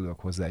keresztül tudok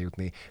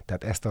hozzájutni.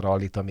 Tehát ezt a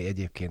rallit, ami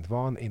egyébként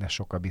van, én ezt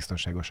sokkal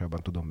biztonságosabban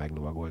tudom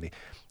meglovagolni.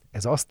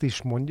 Ez azt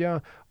is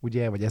mondja,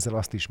 ugye, vagy ezzel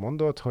azt is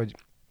mondod, hogy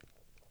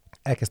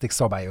elkezdték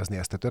szabályozni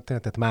ezt a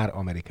történetet már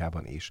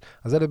Amerikában is.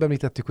 Az előbb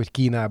említettük, hogy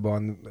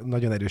Kínában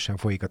nagyon erősen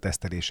folyik a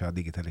tesztelése a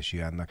digitális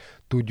juannak.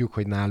 Tudjuk,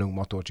 hogy nálunk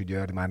Matolcsi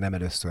György már nem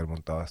először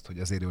mondta azt, hogy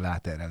azért ő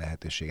lát erre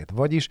lehetőséget.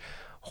 Vagyis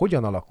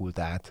hogyan alakult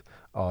át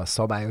a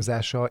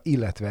szabályozása,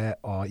 illetve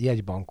a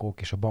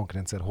jegybankok és a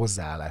bankrendszer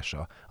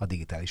hozzáállása a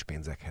digitális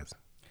pénzekhez?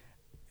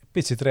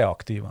 Picit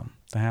reaktívan.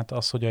 Tehát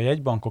az, hogy a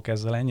jegybankok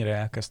ezzel ennyire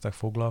elkezdtek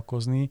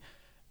foglalkozni,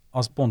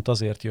 az pont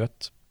azért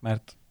jött,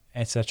 mert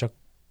egyszer csak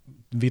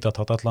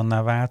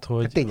vitathatatlanná vált,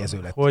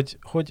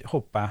 hogy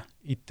hoppá,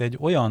 itt egy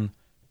olyan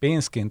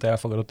pénzként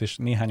elfogadott, és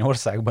néhány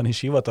országban is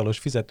hivatalos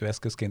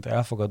fizetőeszközként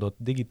elfogadott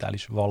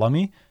digitális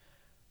valami,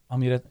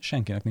 amire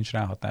senkinek nincs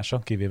ráhatása,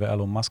 kivéve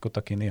Elon Muskot,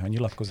 aki néha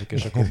nyilatkozik,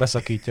 és akkor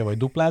beszakítja, vagy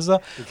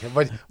duplázza.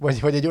 Igen,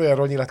 vagy egy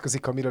olyanról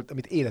nyilatkozik,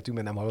 amit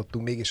életünkben nem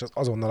hallottunk még, és az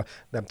azonnal,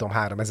 nem tudom,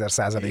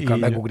 3000%-kal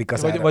megugrik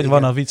az ára. Vagy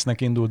van a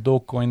viccnek indult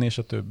Dogecoin és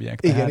a többiek.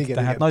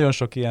 Tehát nagyon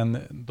sok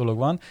ilyen dolog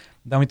van,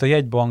 de amit a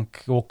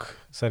jegybankok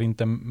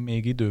szerintem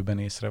még időben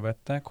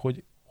észrevettek,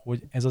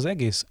 hogy ez az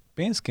egész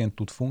pénzként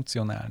tud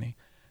funkcionálni,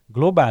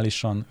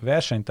 globálisan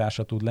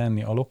versenytársa tud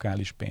lenni a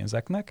lokális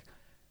pénzeknek,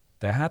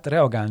 tehát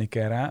reagálni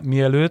kell rá,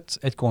 mielőtt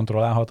egy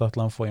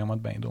kontrollálhatatlan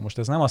folyamat beindul. Most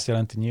ez nem azt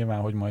jelenti nyilván,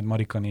 hogy majd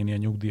Marika néni a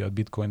nyugdíjat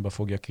bitcoinba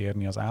fogja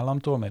kérni az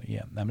államtól, mert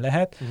ilyen nem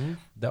lehet,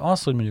 de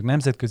az, hogy mondjuk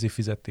nemzetközi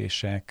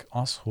fizetések,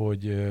 az,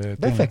 hogy...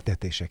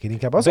 Befektetések. Én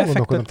inkább azon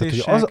gondolkodom,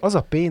 hogy az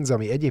a pénz,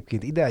 ami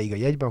egyébként idáig a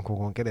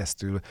jegybankokon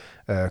keresztül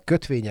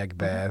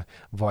kötvényekbe,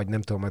 vagy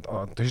nem tudom,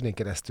 a tőzsdén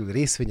keresztül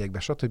részvényekbe,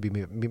 stb.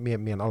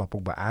 Milyen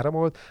alapokba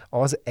áramolt,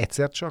 az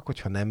egyszer csak,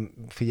 hogyha nem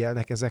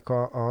figyelnek ezek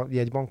a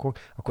jegybankok,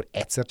 akkor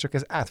egyszer csak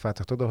ez átválthat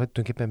oda, hogy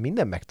tulajdonképpen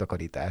minden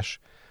megtakarítás,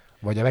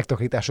 vagy a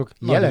megtakarítások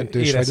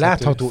jelentős, vagy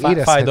látható,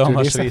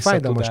 érezhető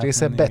fájdalmas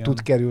része be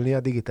tud kerülni a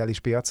digitális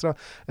piacra,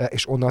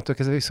 és onnantól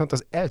kezdve viszont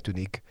az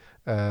eltűnik.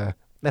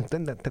 Nem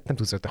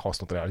tudsz rajta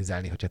hasznot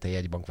realizálni, hogyha te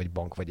jegybank, vagy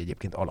bank, vagy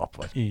egyébként alap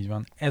vagy. Így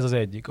van. Ez az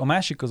egyik. A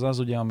másik az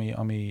ugye,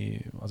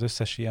 ami az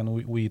összes ilyen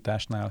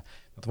újításnál,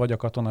 tehát vagy a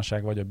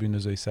katonaság, vagy a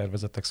bűnözői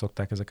szervezetek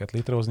szokták ezeket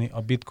létrehozni.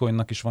 A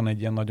bitcoinnak is van egy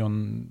ilyen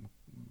nagyon,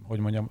 hogy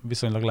mondjam,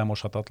 viszonylag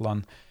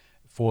lemoshatatlan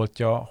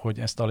foltja, hogy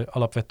ezt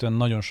alapvetően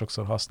nagyon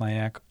sokszor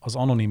használják az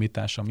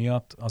anonimitása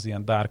miatt, az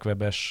ilyen dark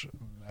webes,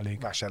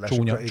 elég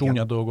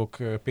csúnya dolgok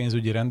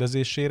pénzügyi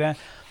rendezésére.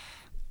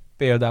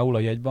 Például a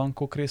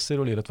jegybankok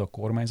részéről, illetve a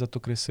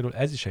kormányzatok részéről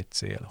ez is egy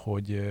cél,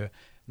 hogy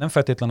nem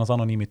feltétlen az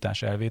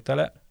anonimitás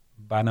elvétele,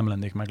 bár nem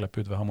lennék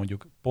meglepődve, ha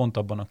mondjuk pont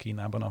abban a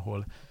Kínában,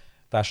 ahol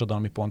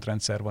társadalmi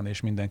pontrendszer van,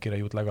 és mindenkire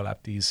jut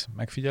legalább 10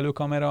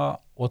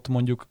 megfigyelőkamera, ott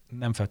mondjuk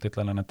nem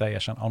feltétlen lenne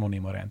teljesen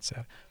anonim a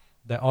rendszer.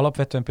 De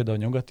alapvetően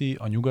például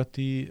a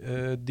nyugati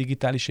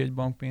digitális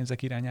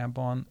jegybankpénzek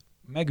irányában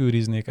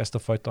megőriznék ezt a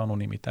fajta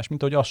anonimitást,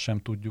 mint ahogy azt sem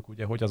tudjuk,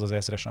 ugye, hogy az az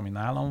ezres, ami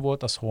nálam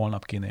volt, az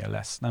holnap kinél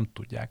lesz. Nem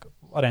tudják.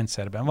 A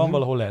rendszerben van,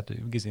 valahol lehet,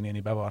 hogy Gizi néni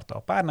bevarta a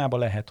párnába,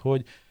 lehet,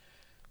 hogy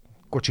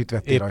kocsit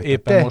vettél rajta.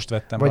 Éppen most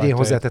vettem vagy rajta. Én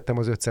hozzátettem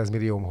az 500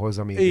 milliómhoz,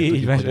 ami...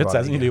 Így van,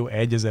 500 millió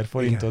 1000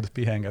 forintot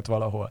pihenget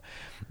valahol.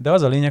 De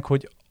az a lényeg,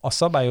 hogy a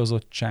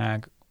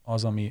szabályozottság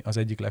az, ami az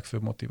egyik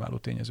legfőbb motiváló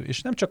tényező.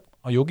 És nem csak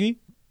a jogi,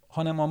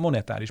 hanem a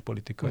monetáris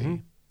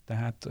politikai.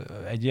 Tehát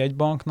egy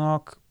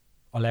jegybanknak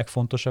a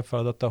legfontosabb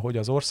feladata, hogy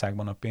az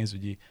országban a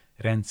pénzügyi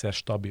rendszer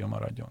stabil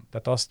maradjon.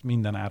 Tehát azt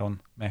minden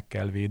áron meg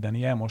kell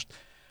védenie. Most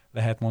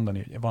lehet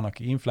mondani, hogy van,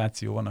 aki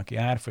infláció, van, aki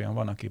árfolyam,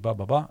 van, aki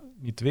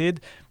mit véd,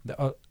 de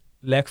a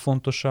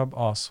legfontosabb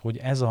az, hogy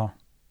ez a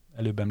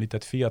előbb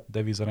említett fiat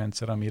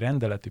devizarendszer, ami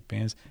rendeleti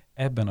pénz,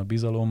 ebben a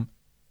bizalom,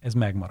 ez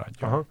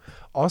megmaradja. Aha.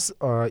 Az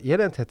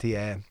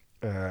jelentheti-e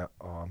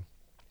a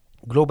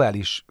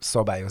globális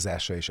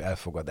szabályozása és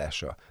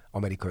elfogadása,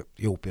 Amerika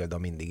jó példa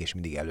mindig, és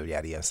mindig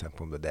előjár ilyen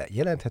szempontból, de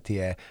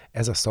jelentheti-e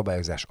ez a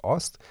szabályozás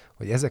azt,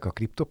 hogy ezek a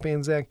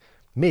kriptopénzek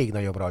még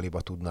nagyobb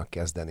ralliba tudnak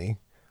kezdeni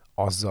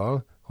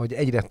azzal, hogy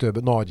egyre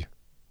több nagy,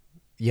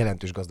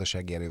 jelentős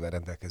gazdasági erővel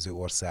rendelkező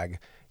ország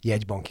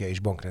jegybankja és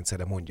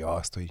bankrendszere mondja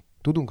azt, hogy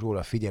tudunk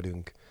róla,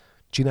 figyelünk,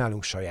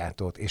 csinálunk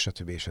sajátot, és a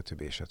többi, és a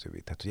többi, és a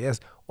többi. Tehát, hogy ez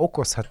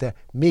okozhat-e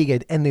még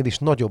egy ennél is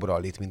nagyobb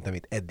rallit, mint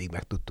amit eddig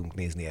meg tudtunk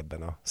nézni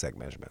ebben a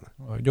szegmensben?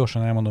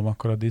 Gyorsan elmondom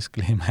akkor a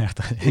disclaimert,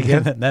 hogy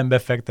igen, nem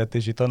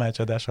befektetési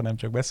tanácsadás, hanem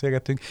csak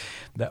beszélgetünk,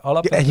 de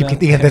alapvetően...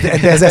 Egyébként igen,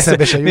 de ez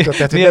eszembe sem jutott.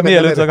 Tehát,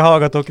 mielőtt a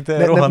hallgatók itt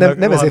rohannak.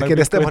 Nem ezért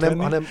kérdeztem,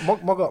 hanem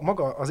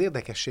maga az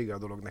érdekessége a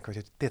dolognak,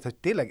 hogy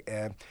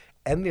tényleg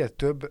ennél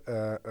több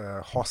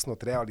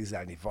hasznot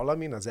realizálni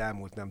valamin az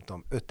elmúlt, nem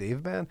tudom, 5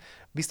 évben,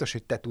 biztos,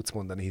 hogy te tudsz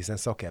mondani, hiszen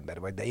szakember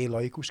vagy, de én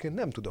laikusként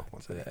nem tudok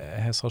mondani.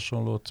 Ehhez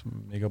hasonlót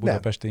még a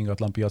budapesti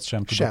ingatlanpiac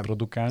sem tudott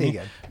produkálni,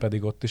 igen.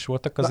 Pedig ott is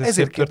voltak azért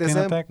szép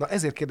történetek.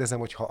 Ezért kérdezem,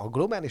 hogy ha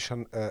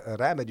globálisan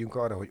rámegyünk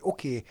arra, hogy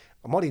oké,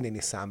 a Mari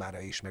néni számára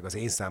is, meg az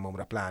én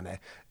számomra pláne,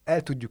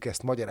 el tudjuk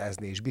ezt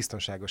magyarázni, és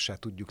biztonságossá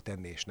tudjuk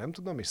tenni, és nem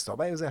tudom, és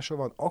szabályozása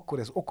van, akkor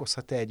ez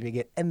okozhat-e egy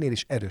még ennél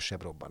is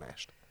erősebb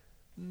robbanást?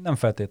 Nem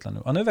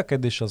feltétlenül. A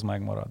növekedés az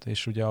megmarad,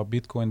 és ugye a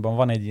bitcoinban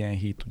van egy ilyen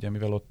hit, ugye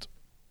mivel ott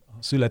a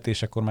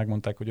születésekor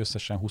megmondták, hogy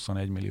összesen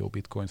 21 millió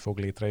bitcoin fog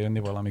létrejönni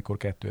valamikor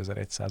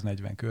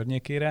 2140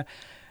 környékére,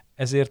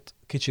 ezért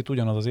kicsit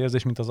ugyanaz az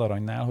érzés, mint az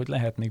aranynál, hogy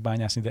lehet még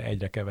bányászni, de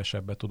egyre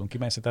kevesebbet tudunk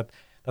kibányászni. Tehát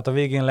a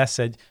végén lesz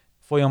egy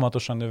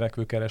folyamatosan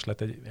növekvő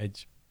kereslet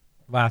egy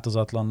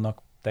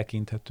változatlannak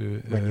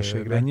tekinthető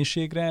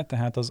mennyiségre,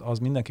 tehát az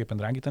mindenképpen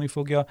drágítani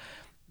fogja.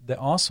 De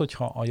az,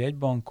 hogyha a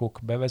jegybankok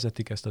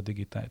bevezetik ezt a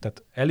digitális,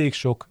 tehát elég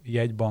sok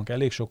jegybank,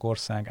 elég sok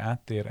ország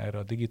áttér erre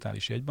a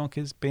digitális jegybank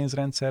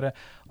pénzrendszerre,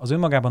 az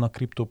önmagában a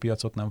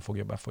kriptópiacot nem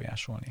fogja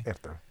befolyásolni.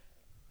 Értem.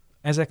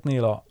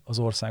 Ezeknél az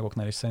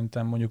országoknál is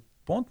szerintem mondjuk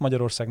pont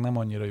Magyarország nem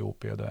annyira jó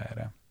példa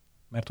erre.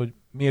 Mert hogy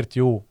miért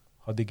jó,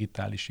 ha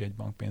digitális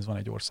jegybankpénz van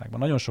egy országban.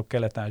 Nagyon sok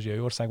kelet-ázsiai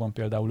országban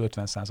például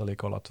 50%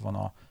 alatt van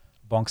a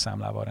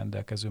bankszámlával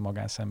rendelkező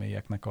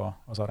magánszemélyeknek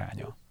az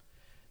aránya.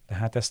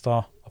 Tehát ezt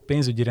a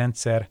pénzügyi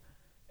rendszer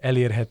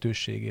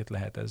elérhetőségét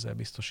lehet ezzel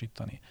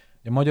biztosítani.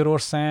 Ugye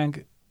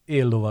Magyarország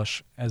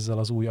éllovas ezzel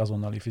az új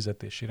azonnali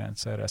fizetési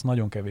rendszerrel. Ezt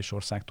nagyon kevés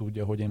ország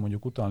tudja, hogy én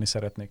mondjuk utalni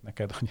szeretnék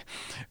neked, hogy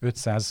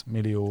 500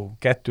 millió,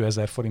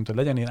 2000 forintot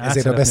legyen. Én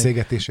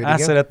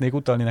szeretnék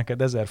utalni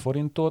neked 1000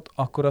 forintot,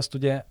 akkor azt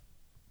ugye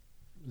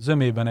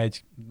zömében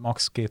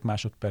max. 2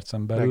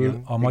 másodpercen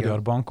belül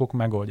magyar bankok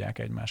megoldják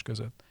egymás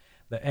között.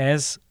 De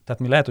tehát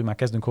mi lehet, hogy már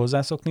kezdünk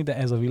hozzászokni, de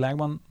ez a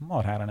világban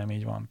marhára nem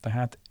így van.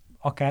 Tehát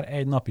akár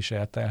egy nap is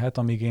eltelhet,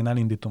 amíg én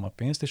elindítom a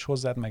pénzt, és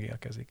hozzád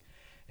megérkezik.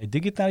 Egy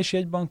digitális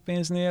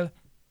jegybankpénznél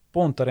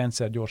pont a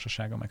rendszer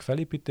gyorsasága meg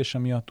felépítése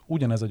miatt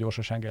ugyanez a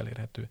gyorsaság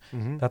elérhető.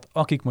 Tehát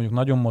akik mondjuk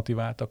nagyon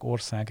motiváltak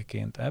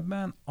országként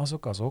ebben,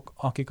 azok,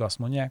 akik azt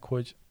mondják,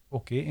 hogy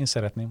oké, én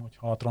szeretném,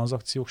 hogyha a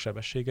tranzakciók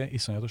sebessége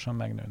iszonyatosan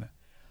megnőne.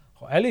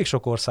 Ha elég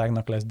sok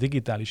országnak lesz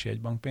digitális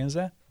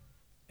jegybankpénze,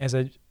 ez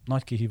egy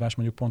nagy kihívás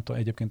mondjuk pont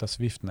egyébként a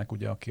SWIFT-nek,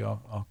 ugye, aki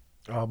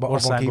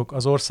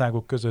az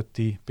országok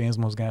közötti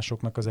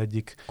pénzmozgásoknak az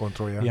egyik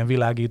kontrollja, ilyen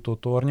világító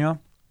tornya.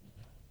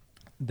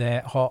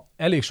 De ha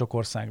elég sok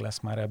ország lesz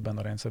már ebben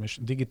a rendszerben, és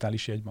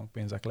digitális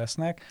jegybankpénzek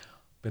lesznek,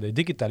 például egy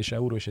digitális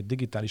euró és egy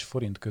digitális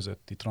forint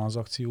közötti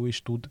tranzakció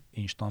is tud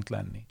instant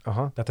lenni.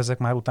 Aha. Tehát ezek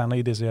már utána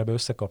idézőjelben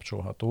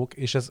összekapcsolhatók,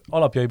 és ez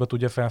alapjaiba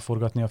tudja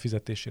felforgatni a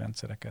fizetési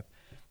rendszereket.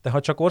 De ha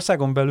csak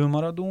országon belül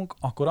maradunk,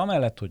 akkor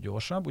amellett, hogy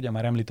gyorsabb, ugye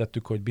már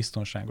említettük, hogy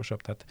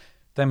biztonságosabb, tehát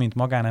te, mint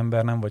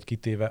magánember nem vagy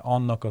kitéve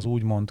annak az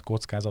úgymond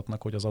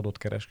kockázatnak, hogy az adott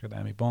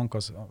kereskedelmi bank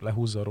az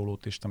lehúzza a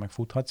rólót, és te meg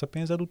futhatsz a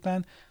pénzed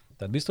után,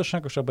 tehát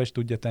biztonságosabbá is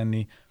tudja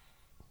tenni.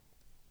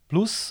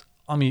 Plusz,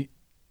 ami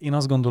én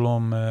azt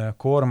gondolom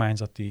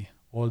kormányzati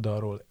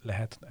oldalról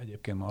lehet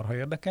egyébként marha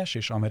érdekes,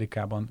 és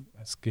Amerikában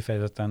ez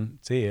kifejezetten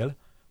cél,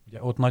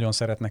 ugye ott nagyon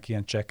szeretnek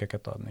ilyen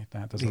csekkeket adni.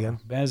 Tehát ez a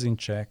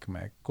benzincsekk,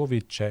 meg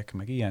Covid csekk,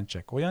 meg ilyen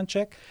csekk, olyan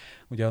csekk.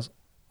 Ugye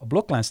a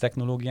blokklánc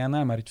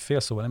technológiánál már itt fél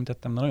szóval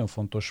említettem, de nagyon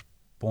fontos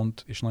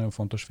pont, és nagyon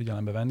fontos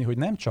figyelembe venni, hogy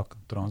nem csak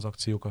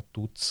tranzakciókat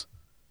tudsz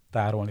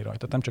tárolni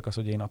rajta. Nem csak az,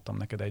 hogy én adtam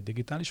neked egy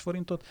digitális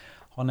forintot,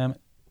 hanem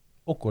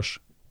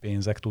okos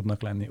pénzek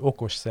tudnak lenni,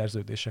 okos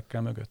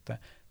szerződésekkel mögötte.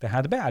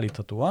 Tehát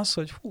beállítható az,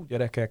 hogy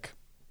gyerekek,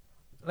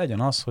 legyen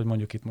az, hogy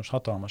mondjuk itt most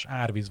hatalmas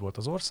árvíz volt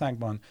az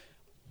országban,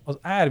 az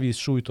árvíz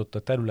sújtotta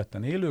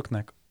területen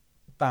élőknek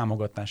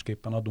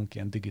támogatásképpen adunk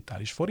ilyen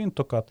digitális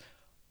forintokat,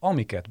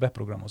 amiket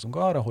beprogramozunk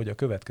arra, hogy a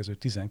következő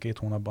 12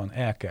 hónapban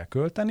el kell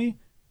költeni,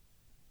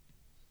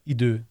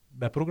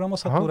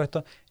 beprogramozható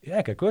rajta,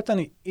 el kell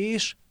költeni,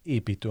 és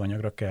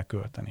építőanyagra kell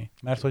költeni.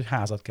 Mert hogy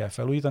házat kell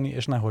felújítani,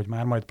 és nehogy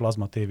már majd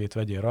plazma tévét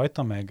vegyél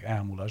rajta, meg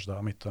elmulasd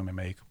a mit tudom én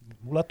melyik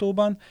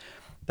mulatóban.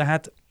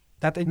 Tehát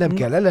nem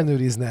kell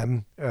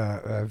ellenőriznem,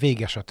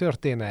 véges a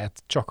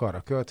történet, csak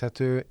arra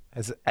költhető.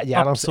 Ez egy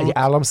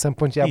állam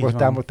szempontjából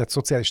támogatott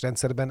szociális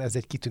rendszerben ez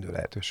egy kitűnő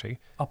lehetőség.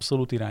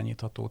 Abszolút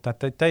irányítható.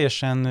 Tehát egy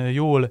teljesen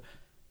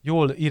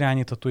jól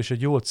irányítható és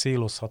egy jól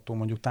célozható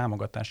mondjuk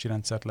támogatási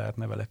rendszert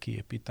lehetne vele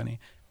kiépíteni.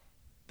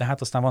 De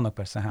hát aztán vannak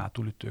persze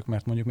hátulütők,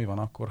 mert mondjuk mi van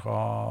akkor,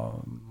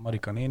 ha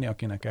Marika néni,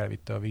 akinek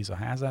elvitte a víz a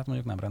házát,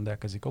 mondjuk nem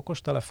rendelkezik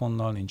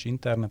okostelefonnal, nincs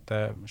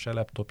internete, se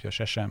laptopja,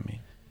 se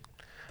semmi.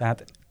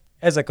 Tehát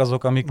ezek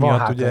azok, amik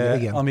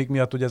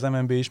miatt ugye az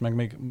MNB is, meg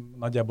még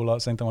nagyjából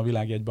szerintem a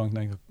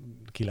világjegybanknak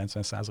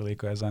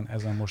 90%-a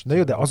ezen most... Na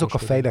jó, de azok a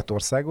fejlett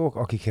országok,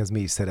 akikhez mi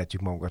is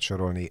szeretjük magunkat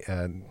sorolni,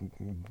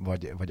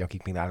 vagy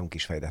akik mi nálunk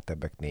is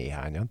fejlettebbek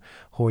néhányan,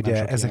 hogy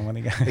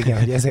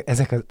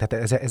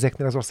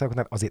ezeknél az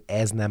országoknál azért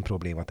ez nem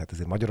probléma. Tehát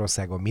azért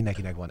Magyarországon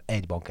mindenkinek van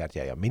egy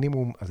bankkártyája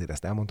minimum, azért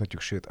ezt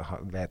elmondhatjuk, sőt,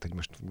 lehet, hogy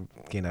most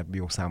kéne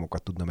jó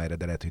számokat tudnom erre,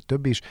 de lehet, hogy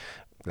több is,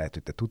 lehet,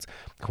 hogy te tudsz,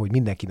 hogy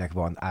mindenkinek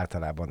van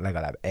általában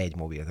legalább egy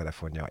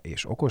mobiltelefonja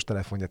és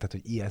okostelefonja, tehát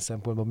hogy ilyen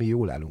szempontból mi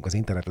jól állunk, az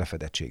internet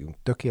lefedettségünk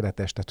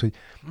tökéletes, tehát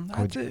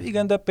hogy...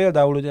 Igen, de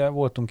például ugye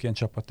voltunk ilyen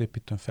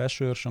csapatépítőn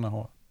Felsőörsön,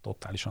 ahol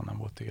totálisan nem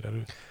volt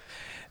térerő.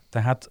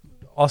 Tehát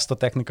azt a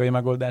technikai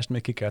megoldást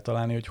még ki kell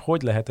találni,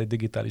 hogy lehet egy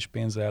digitális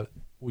pénzzel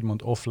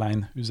úgymond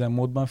offline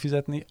üzemmódban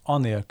fizetni,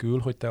 anélkül,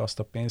 hogy te azt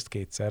a pénzt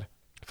kétszer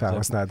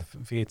felhasználd.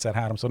 Kétszer,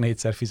 háromszor,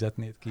 négyszer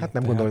fizetnéd ki. Hát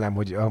nem gondolnám,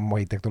 hogy a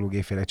mai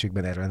technológiai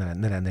fejlettségben erre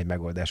ne lenne egy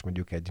megoldás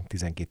mondjuk egy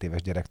 12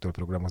 éves gyerektől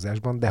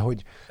programozásban, de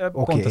hogy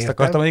pont ezt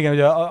akartam, igen,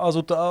 hogy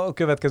a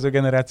következő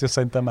generáció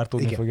szerintem már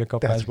tudni fogja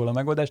kapásból a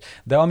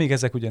megoldást, de amíg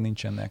ezek ugye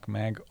nincsenek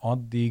meg,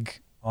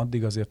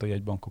 addig azért a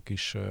jegybankok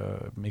is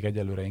még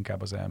egyelőre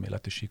inkább az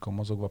elméleti síkon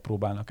mozogva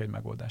próbálnak egy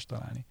megoldást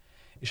találni.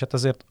 És hát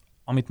azért,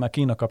 amit már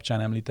Kína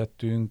kapcsán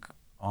említettünk,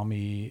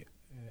 ami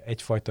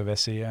egyfajta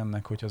veszély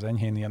ennek, hogy az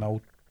enyhén ilyen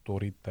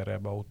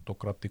autoriterebb,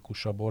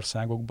 autokratikusabb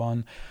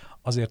országokban,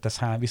 azért ez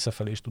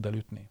visszafelé is tud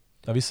elütni.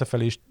 De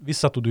visszafelé is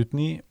vissza tud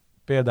ütni,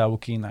 például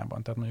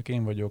Kínában. Tehát mondjuk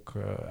én vagyok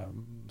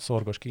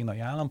szorgos kínai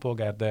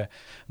állampolgár, de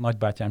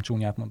nagybátyám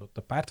csúnyát mondott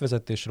a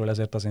pártvezetésről,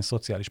 ezért az én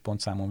szociális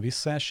pontszámon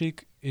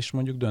visszaesik, és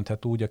mondjuk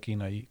dönthet úgy a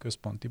kínai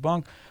központi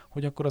bank,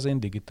 hogy akkor az én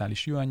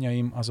digitális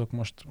juanjaim, azok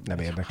most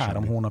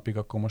 3 hónapig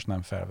akkor most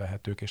nem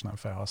felvehetők és nem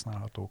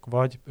felhasználhatók,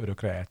 vagy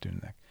örökre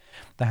eltűnnek.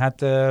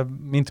 Tehát,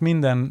 mint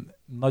minden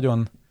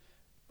nagyon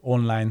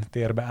online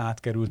térbe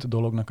átkerült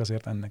dolognak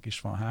azért ennek is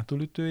van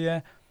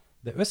hátulütője,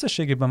 de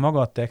összességében maga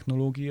a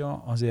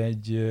technológia az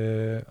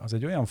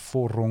egy olyan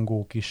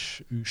forrongó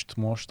kis üst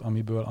most,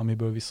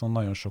 amiből viszont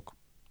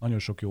nagyon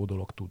sok jó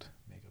dolog tud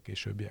még a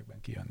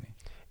későbbiekben kijönni.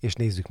 És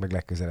nézzük meg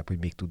legközelebb,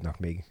 hogy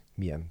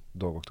milyen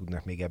dolgok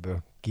tudnak még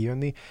ebből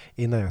kijönni.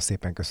 Én nagyon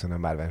szépen köszönöm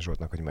Márvány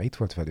Zsoltnak, hogy ma itt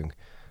volt velünk.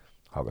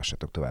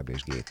 Hallgassatok továbbra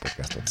is G7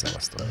 Podcastot.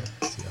 Szevasztok!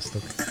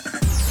 Sziasztok!